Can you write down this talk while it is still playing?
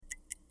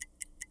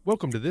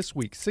Welcome to this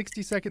week's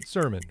 60-second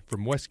sermon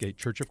from Westgate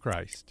Church of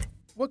Christ.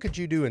 What could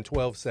you do in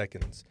 12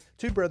 seconds?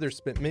 Two brothers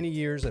spent many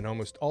years and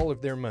almost all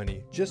of their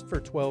money just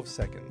for 12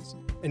 seconds.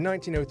 In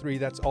 1903,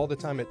 that's all the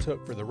time it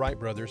took for the Wright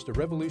brothers to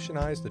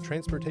revolutionize the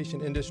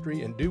transportation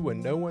industry and do what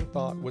no one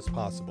thought was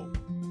possible.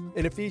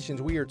 In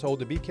Ephesians, we are told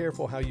to be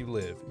careful how you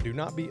live. Do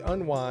not be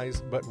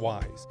unwise, but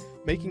wise,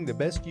 making the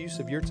best use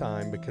of your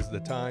time because the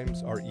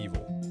times are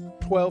evil.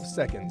 12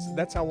 seconds.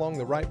 That's how long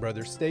the Wright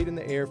brothers stayed in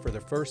the air for their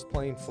first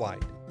plane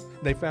flight.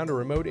 They found a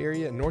remote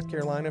area in North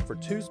Carolina for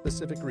two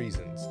specific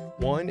reasons.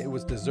 One, it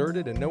was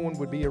deserted and no one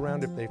would be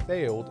around if they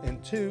failed,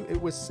 and two, it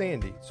was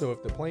sandy, so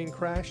if the plane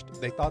crashed,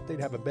 they thought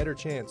they'd have a better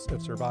chance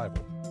of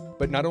survival.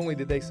 But not only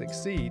did they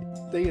succeed,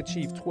 they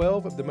achieved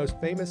 12 of the most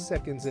famous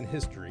seconds in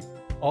history,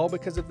 all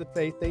because of the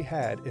faith they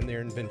had in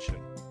their invention.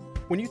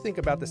 When you think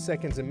about the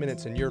seconds and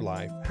minutes in your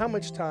life, how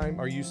much time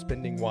are you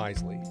spending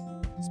wisely?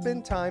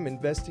 Spend time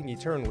investing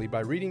eternally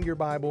by reading your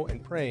Bible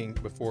and praying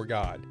before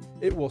God.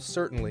 It will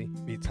certainly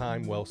be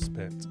time well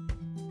spent.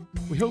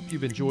 We hope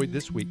you've enjoyed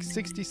this week's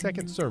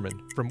 60-second sermon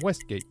from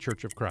Westgate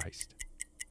Church of Christ.